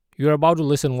You're about to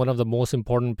listen one of the most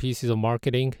important pieces of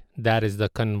marketing, that is the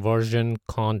conversion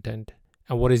content.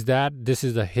 And what is that? This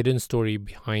is the hidden story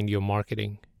behind your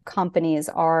marketing. Companies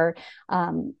are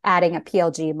adding a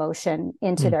PLG motion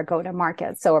into their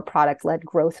go-to-market, so a product-led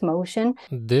growth motion.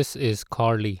 This is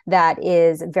Carly. That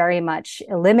is very much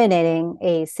eliminating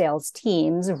a sales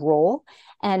team's role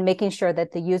and making sure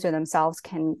that the user themselves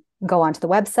can go onto the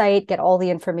website, get all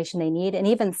the information they need, and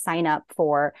even sign up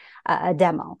for a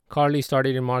demo. Carly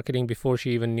started in marketing before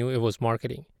she even knew it was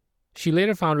marketing. She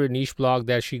later founded a niche blog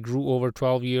that she grew over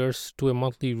 12 years to a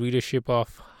monthly readership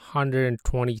of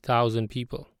 120,000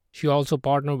 people. She also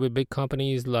partnered with big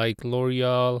companies like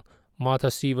L'Oreal, Martha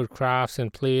Stewart Crafts,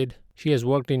 and Plaid. She has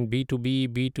worked in B2B,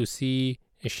 B2C,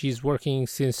 and she's working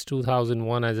since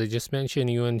 2001, as I just mentioned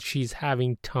you, and she's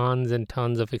having tons and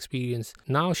tons of experience.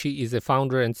 Now she is a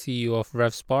founder and CEO of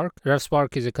RevSpark.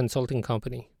 RevSpark is a consulting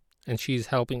company, and she's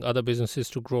helping other businesses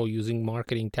to grow using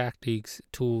marketing tactics,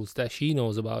 tools that she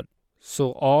knows about.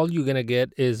 So all you're going to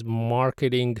get is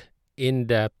marketing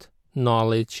in-depth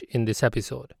knowledge in this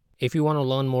episode. If you want to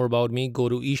learn more about me, go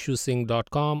to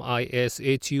ishusingh.com,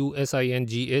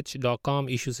 ishusingh.com,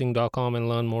 ishusingh.com, and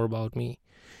learn more about me.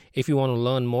 If you want to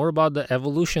learn more about the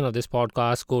evolution of this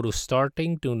podcast, go to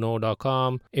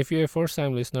startingtoknow.com. If you're a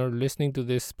first-time listener listening to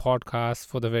this podcast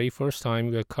for the very first time,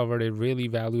 we have covered a really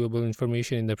valuable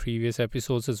information in the previous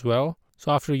episodes as well.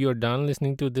 So after you're done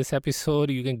listening to this episode,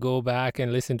 you can go back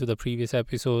and listen to the previous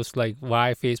episodes like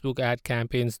why Facebook ad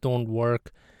campaigns don't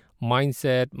work,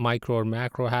 mindset, micro or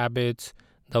macro habits,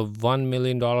 the $1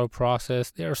 million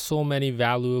process. There are so many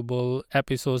valuable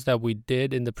episodes that we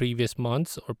did in the previous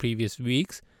months or previous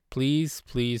weeks. Please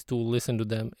do listen to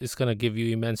them. It's going to give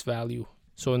you immense value.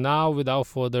 So now, without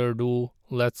further ado,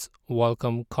 let's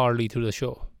welcome Carly to the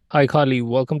show. Hi, Carly.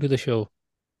 Welcome to the show.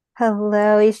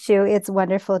 Hello, Ishu. It's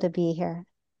wonderful to be here.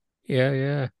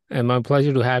 Yeah. And my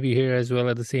pleasure to have you here as well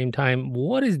at the same time.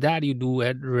 What is that you do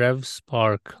at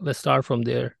RevSpark? Let's start from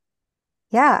there.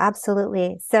 Yeah,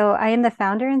 absolutely. So I am the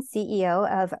founder and CEO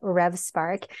of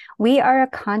RevSpark. We are a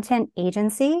content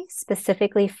agency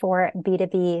specifically for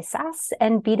B2B SaaS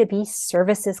and B2B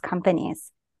services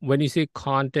companies. When you say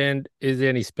content, is there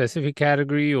any specific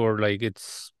category or like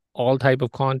it's all type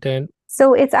of content?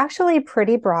 So it's actually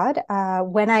pretty broad.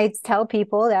 When I tell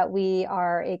people that we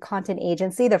are a content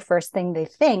agency, the first thing they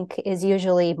think is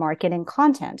usually marketing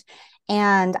content.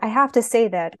 And I have to say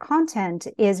that content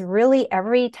is really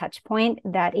every touch point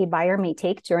that a buyer may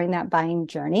take during that buying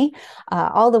journey,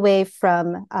 all the way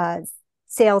from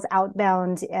sales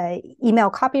outbound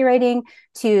email copywriting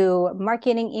to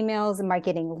marketing emails,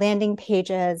 marketing landing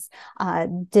pages,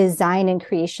 design and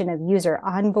creation of user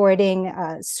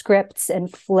onboarding, scripts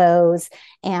and flows,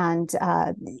 and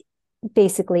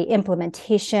basically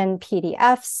implementation,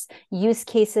 PDFs, use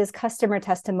cases, customer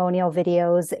testimonial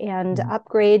videos, and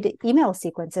upgrade email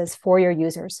sequences for your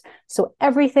users. So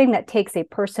everything that takes a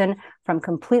person from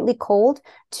completely cold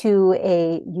to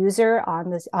a user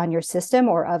on your system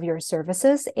or of your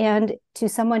services, and to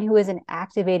someone who is an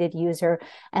activated user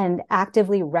and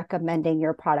actively recommending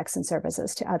your products and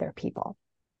services to other people.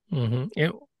 And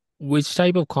which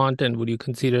type of content would you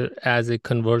consider as a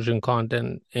conversion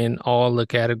content in all the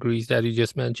categories that you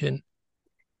just mentioned?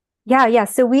 Yeah.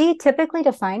 So we typically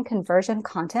define conversion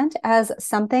content as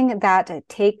something that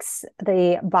takes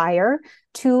the buyer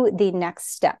to the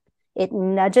next step. It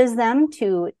nudges them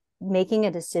to making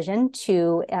a decision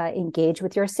to engage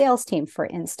with your sales team, for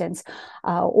instance,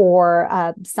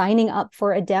 or signing up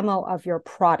for a demo of your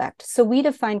product. So we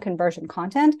define conversion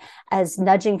content as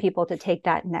nudging people to take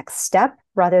that next step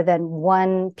rather than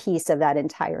one piece of that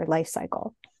entire life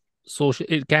cycle.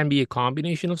 It can be a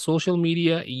combination of social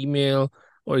media, email,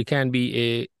 or it can be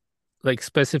a like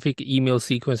specific email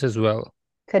sequence as well.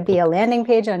 Could be a landing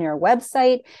page on your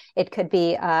website. It could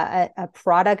be a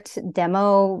product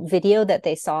demo video that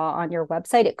they saw on your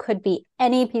website. It could be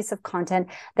any piece of content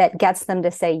that gets them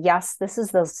to say, yes, this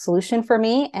is the solution for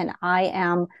me, and I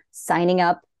am signing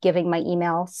up, giving my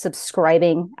email,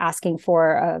 subscribing, asking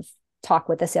for a talk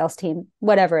with the sales team,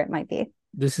 whatever it might be.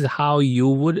 This is how you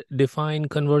would define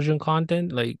conversion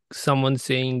content, like someone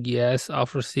saying yes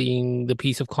after seeing the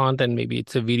piece of content. Maybe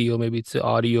it's a video, maybe it's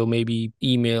audio, maybe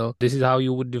email. This is how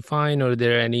you would define, or are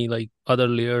there any like other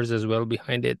layers as well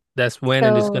behind it? That's when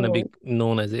it is going to be So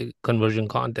known as a conversion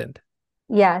content.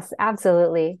 yes,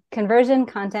 absolutely. Conversion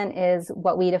content is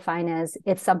what we define as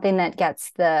it's something that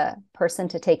gets the person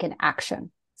to take an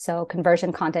action. So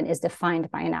conversion content is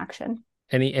defined by an action.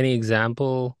 Any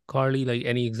example, Carly? Like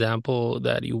any example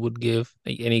that you would give?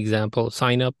 Like any example,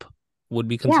 sign up would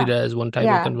be Yeah, considered as one type of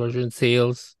yeah. conversion.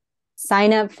 Sales.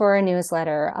 sign up for a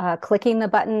newsletter, clicking the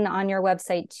button on your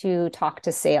website to talk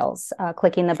to sales,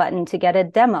 clicking the button to get a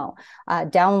demo,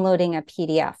 downloading a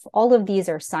PDF. All of these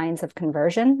are signs of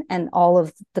conversion, and all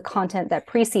of the content that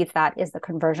precedes that is the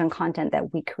conversion content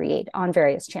that we create on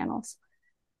various channels.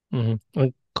 And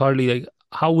Carly, like,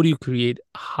 how would you create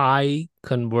high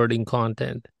converting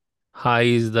content? High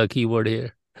is the keyword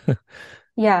here.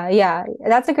 Yeah,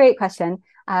 that's a great question.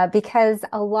 Because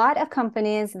a lot of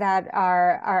companies that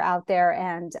are out there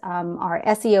and our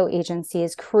SEO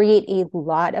agencies create a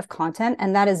lot of content,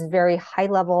 and that is very high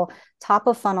level, top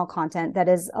of funnel content that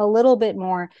is a little bit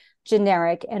more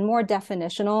generic and more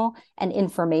definitional and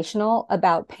informational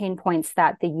about pain points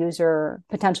that the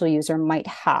potential user might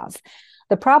have.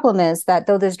 The problem is that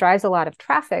though this drives a lot of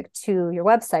traffic to your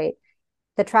website,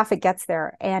 the traffic gets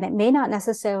there and it may not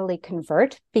necessarily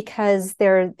convert because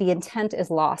the intent is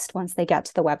lost once they get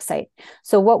to the website.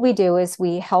 So what we do is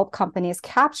we help companies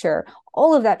capture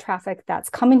all of that traffic that's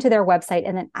coming to their website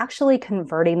and then actually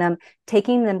converting them,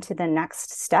 taking them to the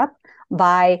next step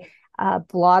by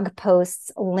blog posts,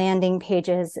 landing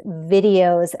pages,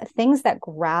 videos, things that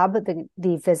grab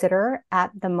the visitor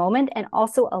at the moment and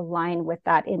also align with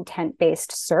that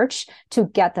intent-based search to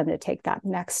get them to take that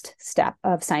next step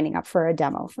of signing up for a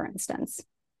demo, for instance.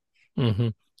 Mm-hmm.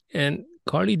 And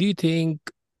Carly, do you think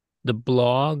the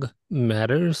blog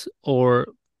matters, or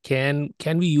can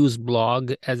we use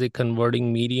blog as a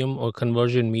converting medium or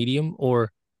conversion medium,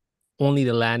 or only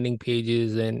the landing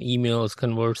pages and emails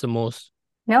converts the most?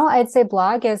 No, I'd say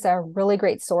blog is a really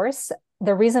great source.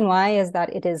 The reason why is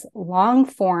that it is long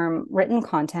form written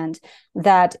content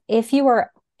that if you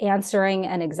are answering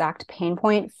an exact pain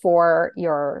point for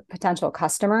your potential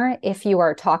customer, if you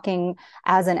are talking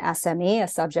as an SME, a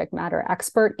subject matter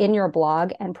expert in your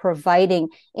blog and providing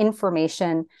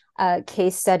information, a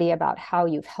case study about how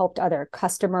you've helped other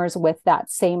customers with that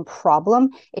same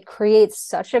problem, it creates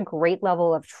such a great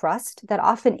level of trust that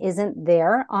often isn't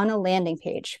there on a landing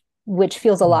page, which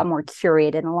feels a lot more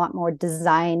curated and a lot more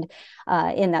designed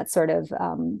in that sort of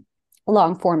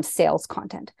long form sales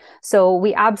content. So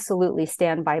we absolutely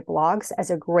stand by blogs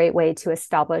as a great way to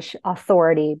establish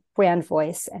authority, brand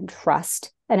voice, and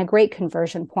trust, and a great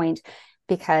conversion point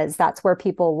because that's where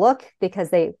people look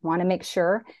because they want to make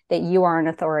sure that you are an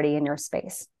authority in your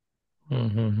space.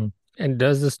 Mm-hmm. And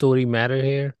does the story matter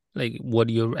here? Like what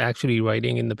you're actually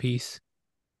writing in the piece?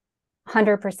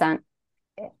 100%.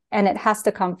 And it has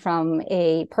to come from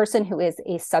a person who is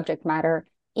a subject matter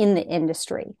in the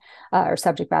industry or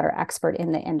subject matter expert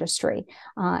in the industry.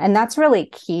 And that's really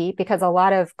key because a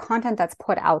lot of content that's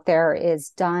put out there is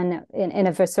done in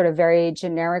a sort of very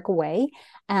generic way.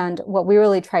 And what we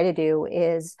really try to do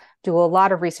is do a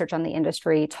lot of research on the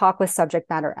industry, talk with subject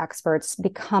matter experts,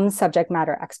 become subject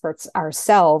matter experts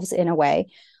ourselves in a way,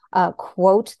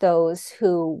 quote those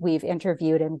who we've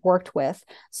interviewed and worked with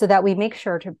so that we make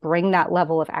sure to bring that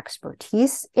level of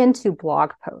expertise into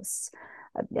blog posts.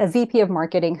 A VP of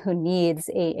marketing who needs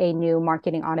a new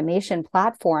marketing automation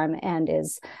platform and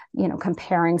is,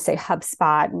 comparing, say,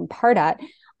 HubSpot and Pardot,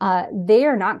 they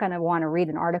are not going to want to read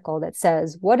an article that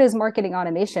says, what is marketing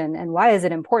automation and why is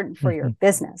it important for your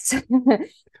business?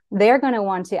 They're going to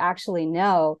want to actually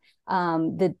know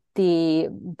the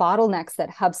bottlenecks that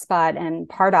HubSpot and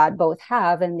Pardot both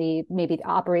have and maybe the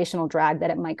operational drag that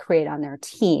it might create on their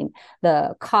team,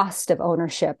 the cost of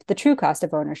ownership, the true cost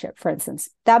of ownership, for instance,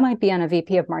 that might be on a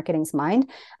VP of marketing's mind.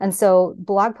 And so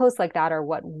blog posts like that are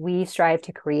what we strive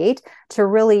to create to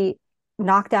really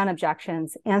knock down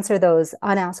objections, answer those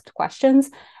unasked questions,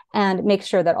 and make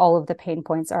sure that all of the pain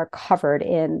points are covered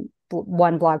in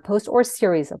one blog post or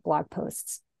series of blog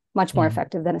posts. Much more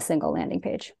effective than a single landing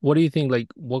page. What do you think, like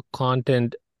what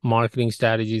content marketing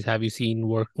strategies have you seen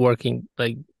working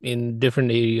like in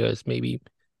different areas, maybe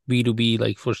B2B,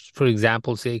 like for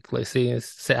example's sake, let's say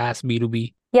SaaS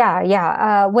B2B?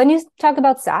 Yeah. When you talk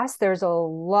about SaaS, there's a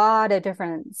lot of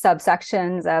different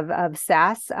subsections of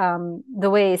SaaS. The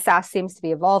way SaaS seems to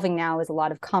be evolving now is a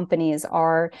lot of companies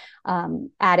are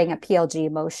adding a PLG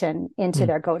motion into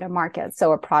their go-to-market.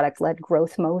 So a product-led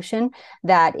growth motion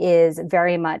that is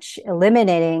very much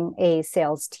eliminating a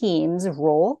sales team's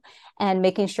role and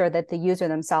making sure that the user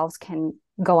themselves can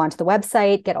go onto the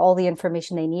website, get all the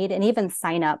information they need, and even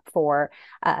sign up for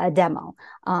a demo.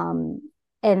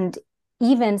 And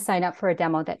even sign up for a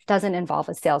demo that doesn't involve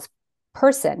a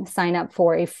salesperson, sign up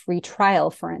for a free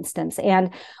trial, for instance. And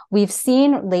we've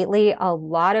seen lately a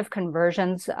lot of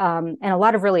conversions and a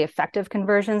lot of really effective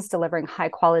conversions delivering high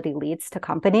quality leads to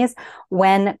companies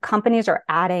when companies are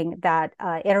adding that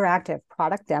interactive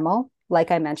product demo like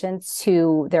I mentioned,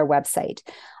 to their website.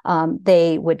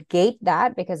 They would gate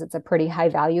that because it's a pretty high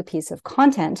value piece of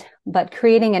content, but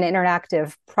creating an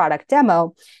interactive product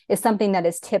demo is something that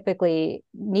is typically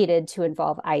needed to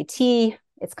involve IT.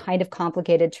 It's kind of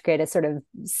complicated to create a sort of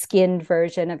skinned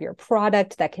version of your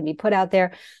product that can be put out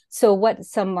there. So what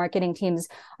some marketing teams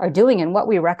are doing and what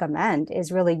we recommend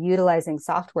is really utilizing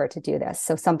software to do this.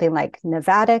 So something like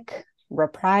Novatic,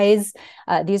 Reprise,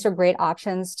 these are great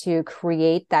options to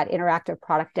create that interactive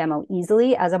product demo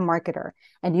easily as a marketer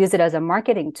and use it as a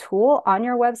marketing tool on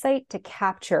your website to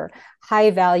capture high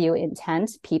value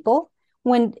intent people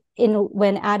when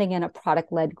adding in a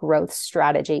product-led growth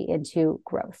strategy into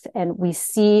growth. And we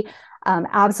see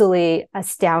absolutely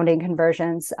astounding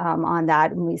conversions on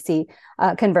that. And we see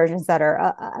conversions that are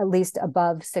at least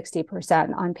above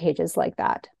 60% on pages like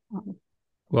that.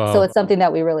 Wow. So it's something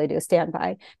that we really do stand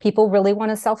by. People really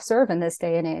want to self-serve in this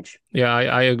day and age. Yeah,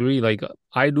 I agree. Like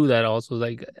I do that also,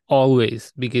 like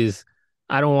always, because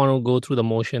I don't want to go through the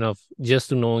motion of just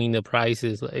to knowing the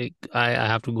prices. Like I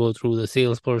have to go through the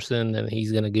salesperson and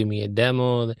he's gonna give me a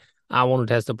demo. I want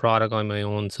to test the product on my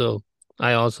own. So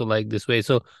I also like this way.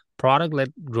 So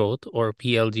product-led growth, or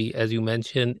PLG, as you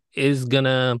mentioned, is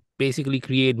gonna basically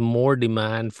create more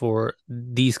demand for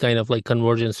these kind of like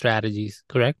conversion strategies,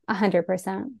 correct?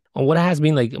 100%. What has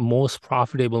been like most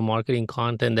profitable marketing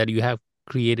content that you have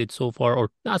created so far, or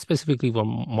not specifically for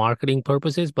marketing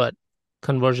purposes, but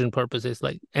conversion purposes,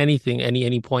 like anything,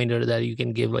 any pointer that you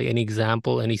can give, like any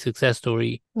example, any success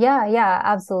story? Yeah,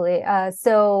 absolutely.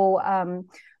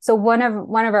 So one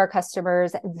of our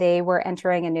customers, they were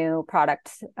entering a new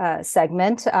product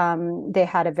segment. They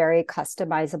had a very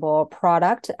customizable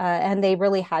product, and they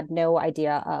really had no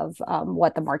idea of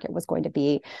what the market was going to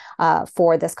be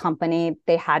for this company.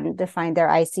 They hadn't defined their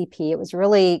ICP. It was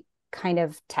really kind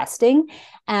of testing,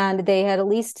 and they had at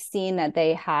least seen that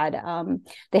they had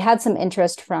some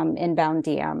interest from inbound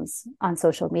DMs on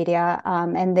social media,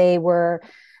 and they were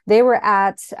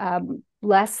at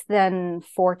less than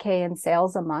 4K in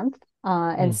sales a month.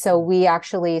 And so we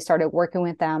actually started working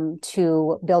with them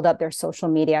to build up their social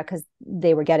media because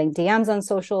they were getting DMs on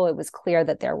social. It was clear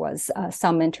that there was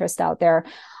some interest out there.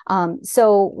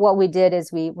 So what we did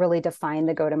is we really defined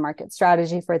the go-to-market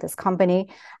strategy for this company.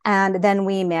 And then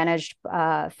we managed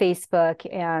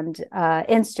Facebook and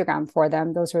Instagram for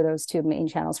them. Those were those two main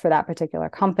channels for that particular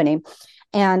company.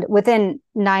 And within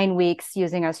 9 weeks,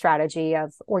 using a strategy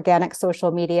of organic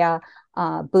social media,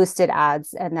 boosted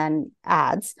ads, and then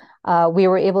ads, we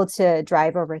were able to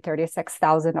drive over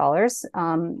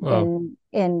 $36,000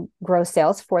 in gross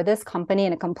sales for this company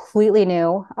in a completely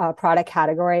new product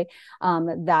category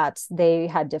that they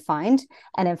had defined.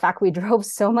 And in fact, we drove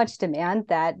so much demand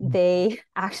that they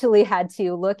actually had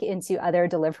to look into other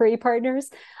delivery partners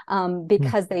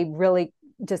because they really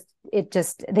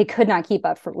they could not keep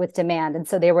up with demand. And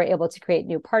so they were able to create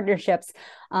new partnerships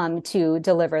to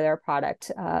deliver their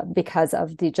product because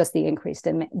of the increased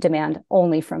demand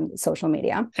only from social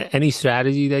media. Any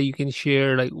strategy that you can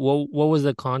share? Like what was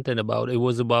the content about? It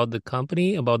was about the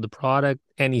company, about the product,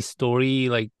 any story?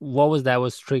 Like what was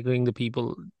triggering the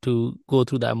people to go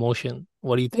through that motion?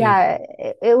 What do you think? Yeah,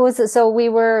 it was. So we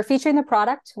were featuring the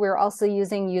product. We were also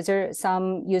using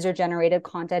some user generated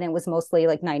content. It was mostly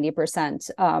like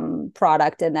 90%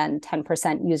 product and then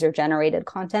 10% user generated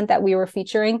content that we were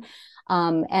featuring,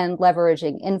 and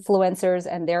leveraging influencers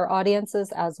and their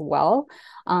audiences as well.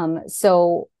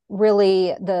 So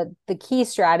really the key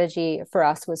strategy for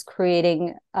us was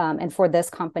creating, and for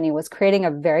this company, was creating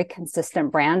a very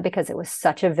consistent brand because it was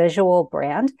such a visual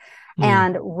brand.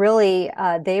 And really,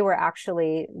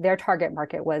 their target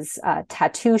market was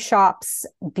tattoo shops,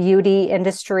 beauty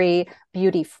industry,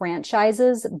 beauty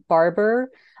franchises, barber,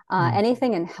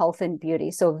 anything in health and beauty.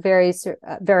 So very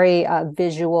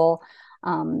visual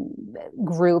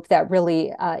group that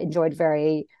really enjoyed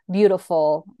very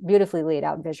beautifully laid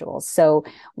out visuals. So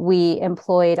we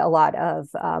employed a lot of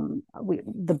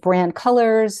the brand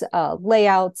colors,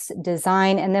 layouts,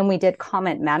 design, and then we did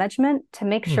comment management to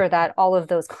make sure that all of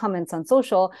those comments on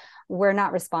social, we're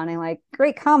not responding like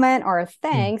great comment or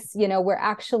thanks. We're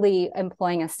actually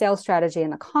employing a sales strategy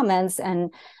in the comments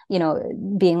and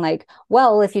being like,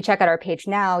 well, if you check out our page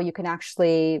now, you can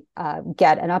actually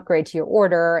get an upgrade to your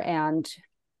order and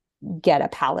get a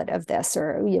pallet of this,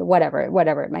 or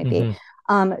whatever it might be.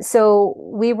 So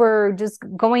we were just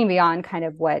going beyond kind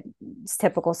of what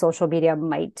typical social media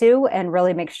might do, and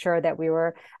really make sure that we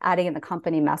were adding in the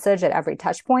company message at every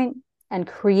touch point and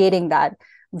creating that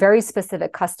very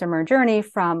specific customer journey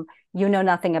from,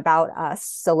 nothing about us,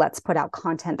 so let's put out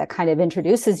content that kind of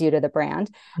introduces you to the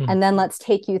brand, and then let's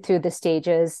take you through the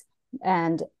stages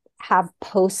and have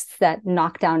posts that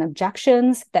knock down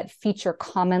objections, that feature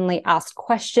commonly asked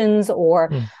questions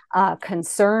or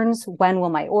concerns. When will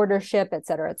my order ship, et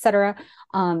cetera, et cetera.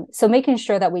 So making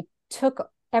sure that we took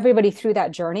everybody through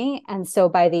that journey. And so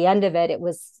by the end of it, it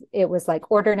was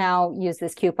like, order now, use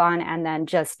this coupon, and then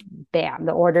just bam,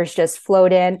 the orders just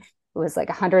flowed in. It was like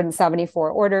 174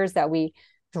 orders that we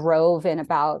drove in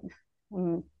about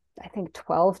I think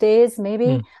 12 days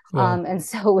maybe. Wow. And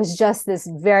so it was just this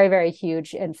very, very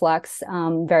huge influx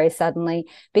very suddenly,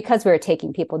 because we were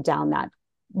taking people down that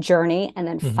journey and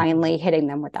then finally hitting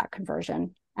them with that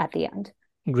conversion at the end.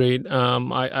 Great.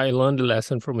 I learned a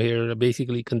lesson from here,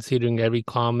 basically considering every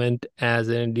comment as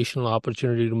an additional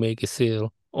opportunity to make a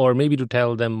sale, or maybe to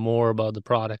tell them more about the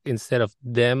product instead of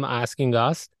them asking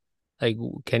us, like,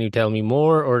 can you tell me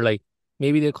more? Or like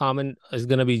maybe the comment is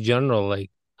going to be general,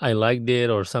 like, I liked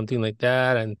it or something like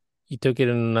that. And you took it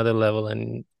in another level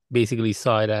and basically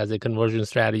saw it as a conversion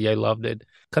strategy. I loved it.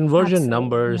 Conversion Absolutely.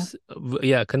 numbers,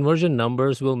 conversion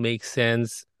numbers will make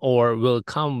sense or will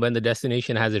come when the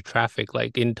destination has a traffic,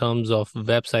 like in terms of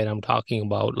website I'm talking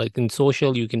about. Like in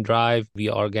social, you can drive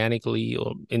via organically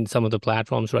or in some of the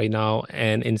platforms right now.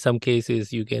 And in some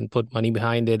cases, you can put money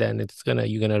behind it and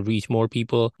you're gonna reach more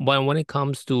people. But when it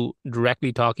comes to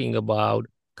directly talking about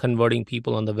converting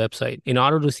people on the website, in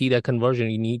order to see that conversion,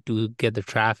 you need to get the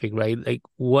traffic, right? Like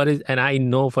and I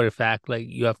know for a fact, like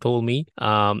you have told me,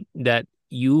 that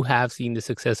you have seen the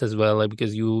success as well, like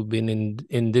because you've been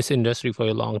in this industry for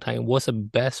a long time. What's the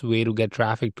best way to get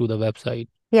traffic to the website?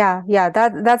 Yeah,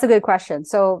 that's a good question.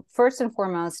 So first and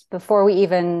foremost, before we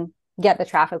even get the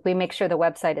traffic, we make sure the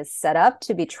website is set up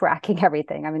to be tracking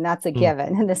everything. I mean, that's a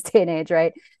given in this day and age,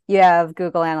 right? You have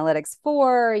Google Analytics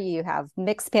 4, you have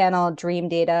Mixpanel, Dream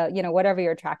Data, whatever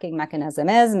your tracking mechanism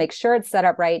is, make sure it's set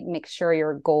up right, make sure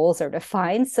your goals are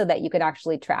defined so that you can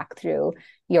actually track through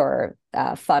your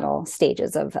funnel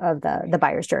stages of the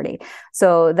buyer's journey.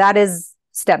 So that is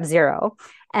step 0.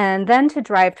 And then to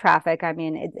drive traffic, I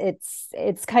mean,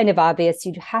 it's kind of obvious.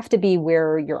 You have to be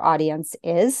where your audience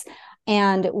is.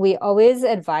 And we always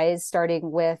advise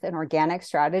starting with an organic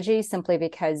strategy simply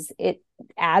because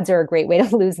ads are a great way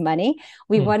to lose money.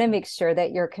 We want to make sure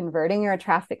that you're converting your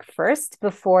traffic first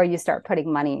before you start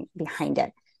putting money behind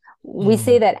it. We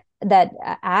say that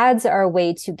ads are a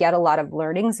way to get a lot of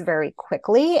learnings very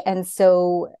quickly. And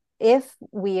so if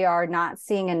we are not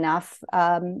seeing enough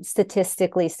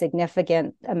statistically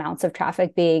significant amounts of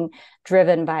traffic being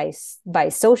driven by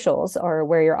socials or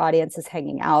where your audience is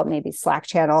hanging out, maybe Slack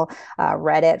channel,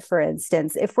 Reddit, for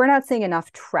instance, if we're not seeing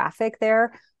enough traffic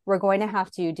there, we're going to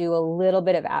have to do a little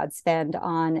bit of ad spend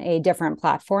on a different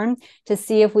platform to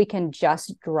see if we can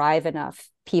just drive enough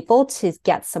people to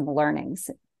get some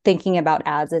learnings. Thinking about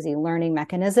ads as a learning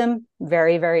mechanism,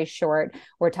 very, very short.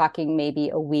 We're talking maybe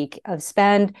a week of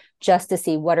spend just to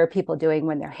see what are people doing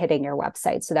when they're hitting your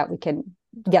website so that we can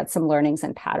get some learnings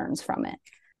and patterns from it.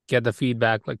 Get the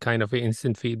feedback, like kind of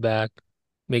instant feedback,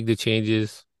 make the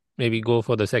changes, maybe go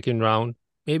for the second round,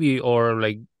 maybe, or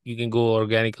like you can go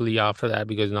organically after that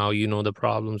because now you know the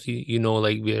problems. You know,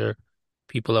 like where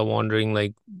people are wondering,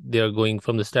 like they're going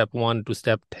from the step 1 to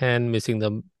step 10,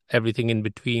 missing everything in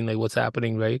between, like what's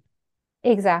happening, right?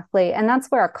 Exactly. And that's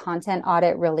where a content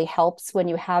audit really helps. When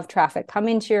you have traffic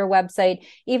coming to your website,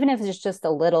 even if it's just a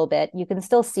little bit, you can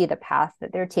still see the path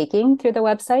that they're taking through the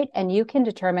website, and you can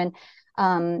determine,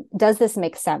 does this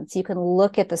make sense? You can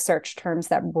look at the search terms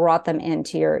that brought them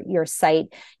into your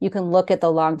site. You can look at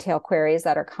the long tail queries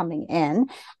that are coming in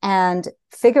and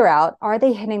figure out, are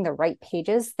they hitting the right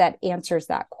pages that answers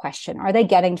that question? Are they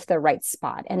getting to the right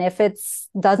spot? And if it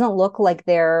doesn't look like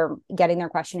they're getting their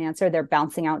question answered, they're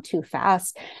bouncing out too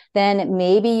fast, then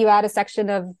maybe you add a section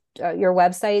of your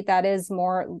website that is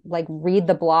more like read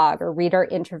the blog or read our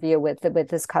interview with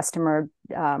this customer,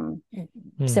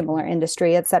 similar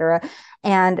industry, et cetera.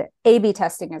 And A/B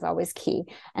testing is always key.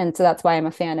 And so that's why I'm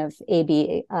a fan of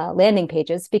A/B landing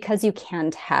pages, because you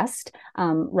can test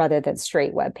rather than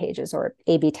straight web pages or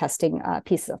A/B testing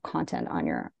pieces of content on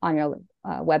your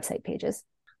website pages.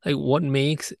 Like what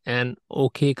makes an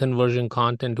okay conversion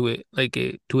content to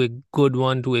a good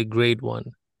one to a great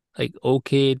one? Like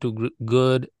okay to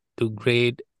good to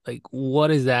great. Like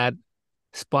what is that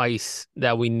spice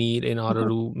that we need in order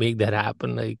to make that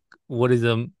happen? Like what is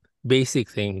the basic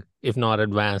thing, if not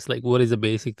advanced? Like what is the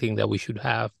basic thing that we should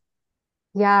have?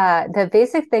 Yeah, the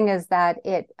basic thing is that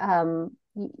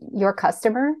your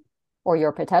customer or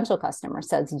your potential customer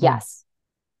says, yes,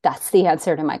 that's the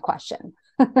answer to my question.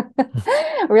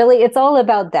 Really, it's all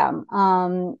about them.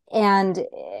 And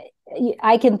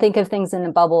I can think of things in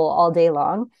a bubble all day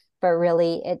long. but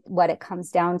really what it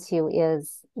comes down to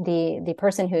is the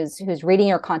person who's reading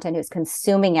your content, who's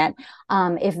consuming it,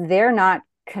 if they're not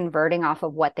converting off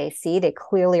of what they see, they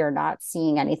clearly are not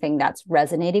seeing anything that's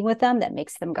resonating with them that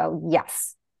makes them go,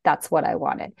 yes, that's what I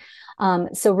wanted.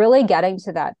 So really getting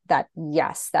to that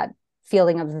yes, that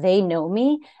feeling of they know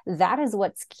me, that is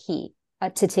what's key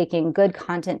to taking good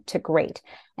content to great.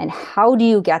 And how do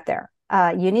you get there?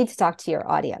 You need to talk to your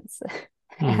audience.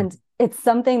 And it's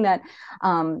something that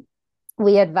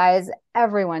we advise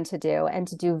everyone to do, and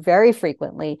to do very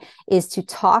frequently, is to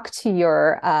talk to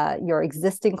your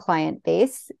existing client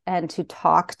base and to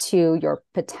talk to your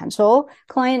potential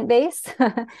client base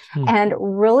and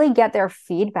really get their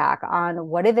feedback on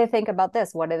what do they think about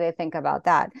this? What do they think about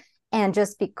that? And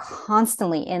just be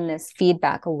constantly in this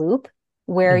feedback loop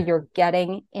where you're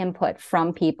getting input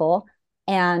from people.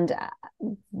 And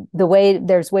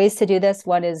there's ways to do this.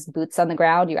 One is boots on the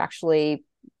ground. You actually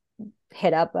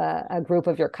hit up a group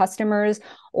of your customers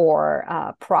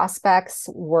or prospects,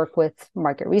 work with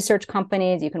market research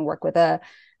companies. You can work with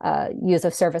use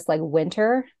a service like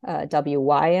Wynter,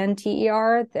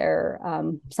 Wynter. They're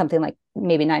something like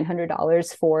maybe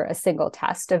 $900 for a single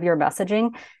test of your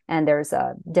messaging. And there's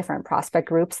different prospect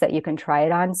groups that you can try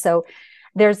it on. So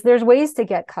there's ways to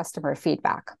get customer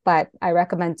feedback, but I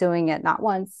recommend doing it not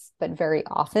once, but very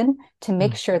often, to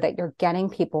make sure that you're getting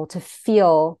people to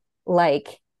feel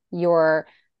like you're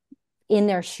in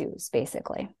their shoes,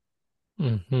 basically.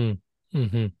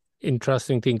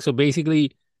 Interesting thing. So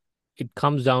basically, it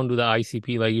comes down to the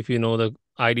ICP. Like if you know the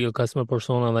ideal customer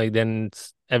persona, like then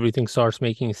everything starts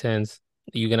making sense.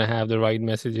 You're gonna have the right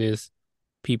messages.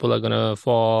 People are gonna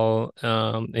fall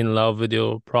in love with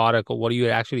your product or what are you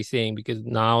actually saying, because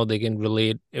now they can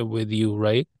relate it with you,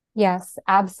 right? Yes,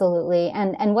 absolutely.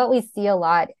 And what we see a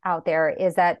lot out there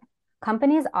is that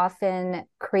companies often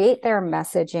create their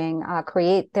messaging,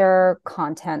 create their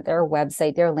content, their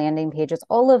website, their landing pages,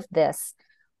 all of this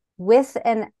with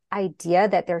an idea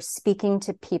that they're speaking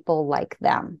to people like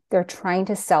them. They're trying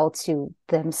to sell to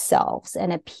themselves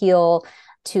and appeal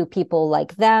to people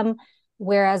like them,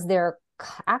 whereas their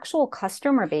actual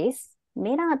customer base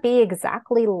may not be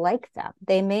exactly like them.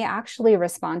 They may actually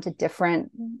respond to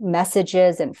different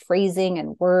messages and phrasing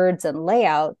and words and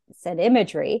layouts and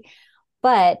imagery.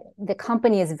 But the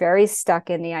company is very stuck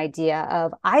in the idea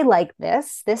of, I like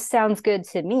this. This sounds good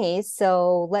to me.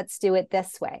 So let's do it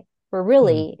this way. Where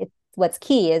really, what's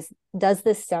key is, does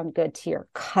this sound good to your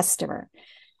customer?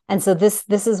 And so this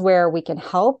is where we can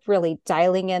help, really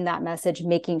dialing in that message,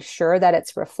 making sure that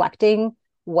it's reflecting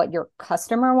what your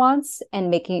customer wants,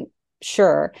 and making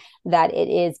sure that it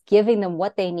is giving them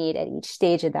what they need at each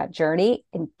stage of that journey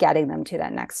and getting them to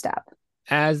that next step.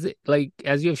 As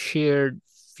you've shared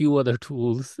few other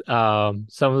tools, some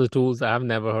of the tools I've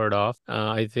never heard of.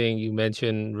 I think you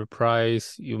mentioned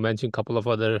Reprise, you mentioned a couple of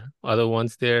other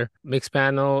ones there.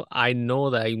 Mixpanel, I know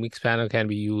that Mixpanel can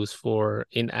be used for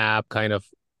in-app kind of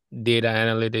data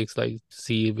analytics, like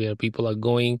see where people are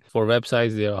going. For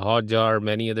websites, there are Hotjar,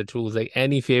 many other tools. Like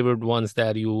any favorite ones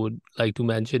that you would like to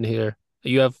mention here?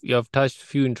 You have touched a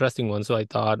few interesting ones, so I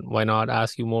thought, why not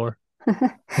ask you more?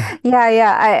 I'm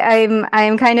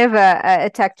kind of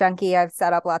a tech junkie. I've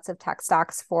set up lots of tech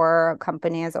stocks for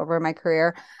companies over my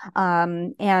career.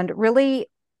 And really,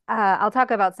 I'll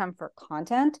talk about some for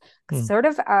content, sort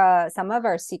of some of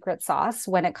our secret sauce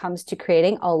when it comes to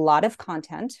creating a lot of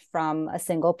content from a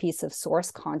single piece of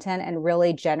source content and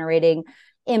really generating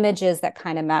images that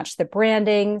kind of match the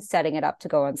branding, setting it up to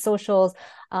go on socials,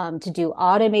 to do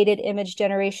automated image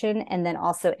generation, and then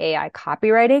also AI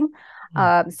copywriting.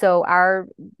 So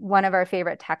one of our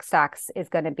favorite tech stacks is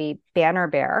going to be Banner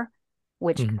Bear,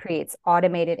 which creates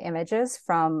automated images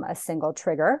from a single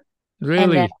trigger. And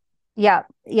then, Really?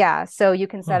 yeah. So you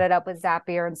can set it up with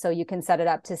Zapier. And so you can set it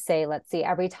up to say, let's see,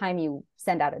 every time you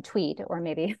send out a tweet, or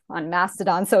maybe on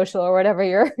Mastodon social or whatever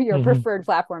your preferred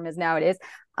platform is nowadays,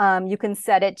 you can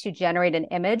set it to generate an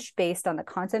image based on the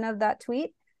content of that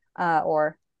tweet,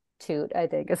 or toot, I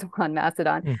think is on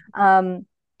Mastodon.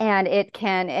 And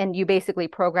and you basically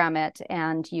program it,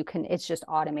 and it's just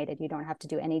automated. You don't have to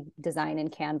do any design in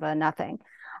Canva, nothing.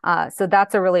 So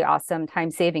that's a really awesome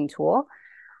time-saving tool.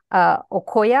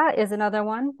 Okoya is another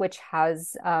one, which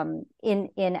has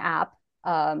in-app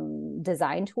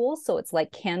design tools. So it's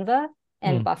like Canva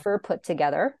and Buffer put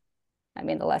together. I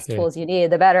mean, the less tools you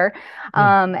need, the better.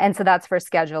 And so that's for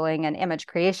scheduling and image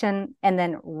creation. And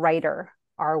then Writer,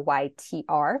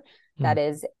 Rytr, that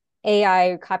is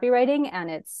AI copywriting, and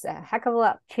it's a heck of a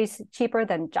lot cheaper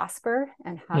than Jasper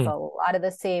and has a lot of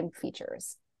the same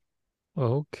features.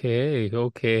 Okay.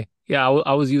 Yeah,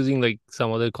 I was using like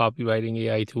some other copywriting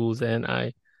AI tools, and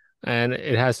I and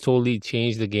it has totally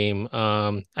changed the game.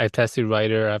 I've tested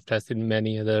Writer, I've tested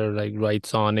many other like Write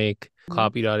Sonic, Mhm.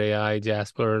 Copy.ai,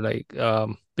 Jasper. Like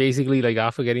basically, like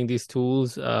after getting these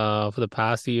tools for the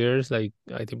past years, like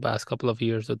I think past couple of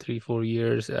years or 3, 4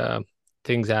 years,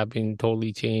 things have been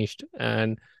totally changed.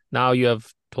 And now you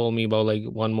have told me about like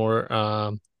one more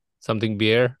something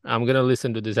beer. I'm gonna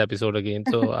listen to this episode again,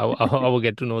 so I will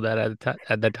get to know that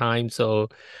at the time. So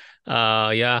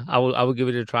yeah, I will give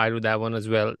it a try with that one as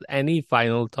well. Any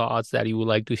final thoughts that you would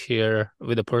like to share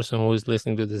with the person who is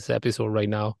listening to this episode right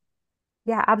now?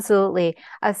 Yeah, absolutely.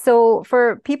 So,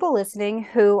 for people listening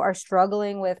who are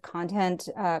struggling with content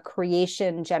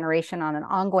creation generation on an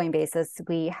ongoing basis,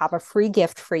 we have a free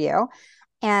gift for you.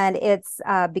 And it's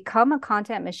Become a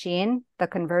Content Machine, the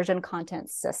Conversion Content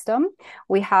System.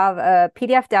 We have a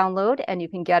PDF download, and you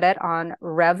can get it on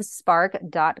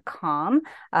revspark.com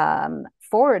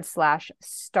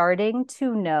 /starting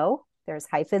to know. There's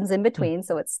hyphens in Hmm. between,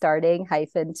 so it's starting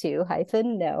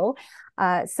 -to-know.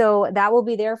 So that will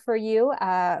be there for you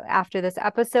after this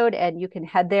episode, and you can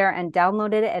head there and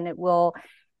download it, and it will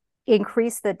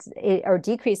increase or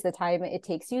decrease the time it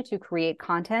takes you to create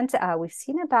content. We've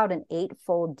seen about an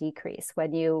 8-fold decrease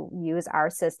when you use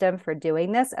our system for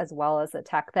doing this, as well as the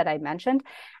tech that I mentioned.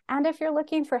 And if you're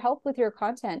looking for help with your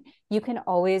content, you can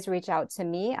always reach out to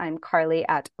me. I'm Carly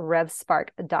at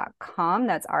revspark.com.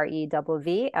 That's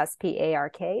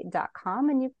REVVSPARK.com.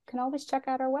 And you can always check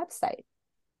out our website.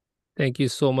 Thank you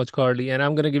so much, Carly. And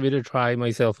I'm gonna give it a try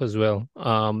myself as well.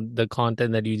 The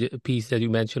content that piece that you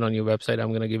mentioned on your website,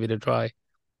 I'm gonna give it a try.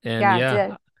 And Yeah,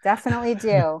 yeah, definitely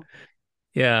do.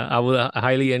 yeah, I will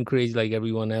highly encourage like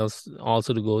everyone else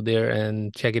also to go there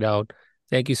and check it out.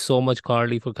 Thank you so much,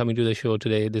 Carly, for coming to the show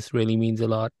today. This really means a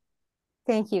lot.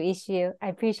 Thank you, Ishu. I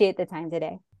appreciate the time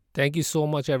today. Thank you so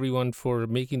much, everyone, for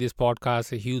making this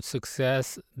podcast a huge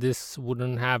success. This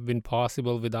wouldn't have been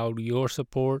possible without your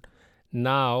support.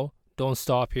 Now, don't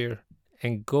stop here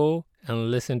and go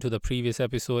and listen to the previous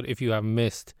episode if you have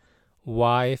missed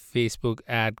why Facebook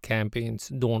ad campaigns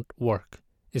don't work.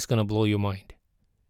 It's going to blow your mind.